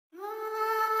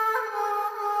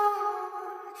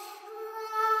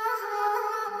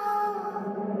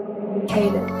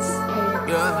Cadence.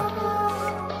 Yeah.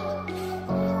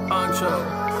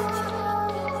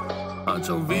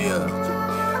 Hancho Villa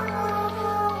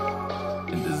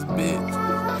in this bitch.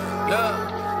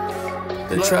 Yeah.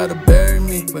 They try to bury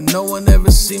me, but no one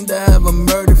ever seemed to have a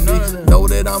murder fee. Know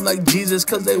that I'm like Jesus,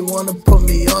 cause they wanna put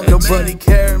me on. Nobody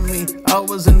carried me. I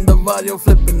was in the video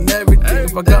flipping everything.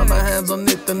 If I got my hands on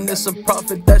it, then it's a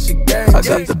profit that should guarantee. I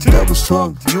got the devil's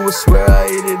tongue. You would swear I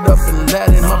ate it up in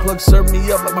Latin. My plug served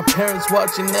me up like my parents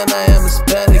watching, and I am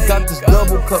Hispanic. Got this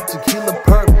double cup, tequila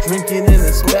perp, drinking it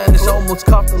in Spanish. Almost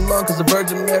coughed the lung, cause the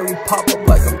Virgin Mary pop up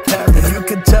like I'm Catholic. You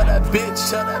can tell that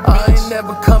bitch, I ain't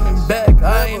never coming back.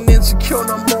 I ain't insecure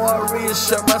no more, I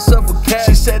reassure myself with cash.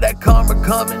 She said that karma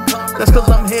coming, that's cause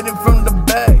I'm hitting from the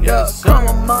back, yeah.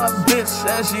 Karma my bitch,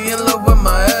 and she in love with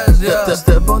my ass, yeah.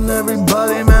 Step on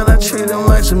everybody, man, I treat them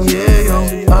like some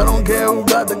yayo. I don't care who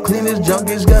got the cleanest junk,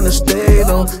 he's gonna stay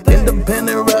though.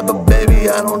 Independent rapper, baby,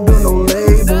 I don't do no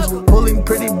labels. Pulling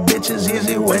pretty bitches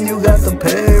easy when you got the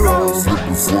payroll.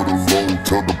 Flipping for the low,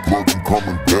 tell the plug I'm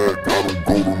coming back. I don't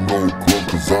go to no club,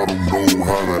 cause I don't know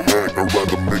how to act. I'd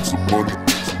rather make some money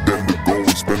than to go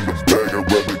and spend the bag.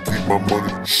 I'd rather keep my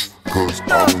money, cause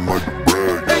I don't like to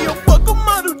brag. Hey yo, fuck a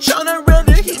model, I'd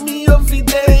rather hit me every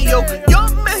day, yo.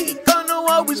 Young Mexicano,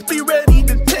 always be ready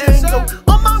to tango.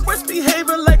 On my worst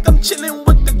behavior, like I'm chilling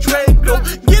with the Draco.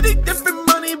 Getting different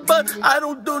money, but I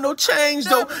don't do no change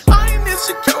though. I ain't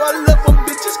insecure, I love when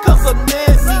bitches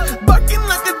compliment me. Barking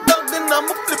like a dog, then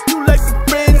I'ma flip you like a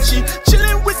Frenchie.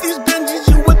 Chilling with these Benjis,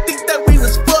 you would think that we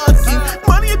was fucking.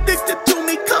 Money addicted to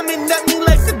me, coming at me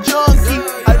like a junkie.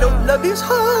 I don't love these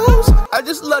hoes, I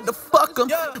just love to fuck them.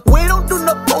 We don't do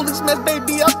no police mess,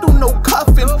 baby, I do no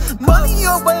cuffing. Money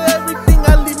over everything,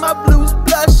 I leave my blues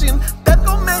blushing. That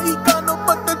go Mexicano,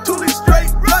 but the tool is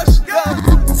straight rush, yeah.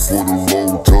 Flipping for the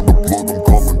low, tell the plug I'm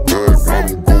coming back. I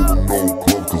don't go to no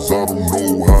club, cause I don't know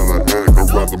how to act. I'd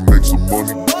rather make some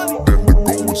money than to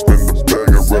go and spend the bag.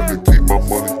 I'd rather keep my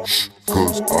money,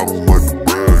 cause I don't like to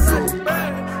brag,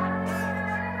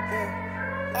 yeah.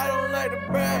 I don't like to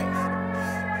brag.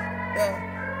 Yeah.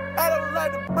 I don't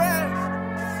like to brag.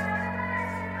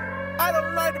 I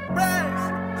don't like to brag.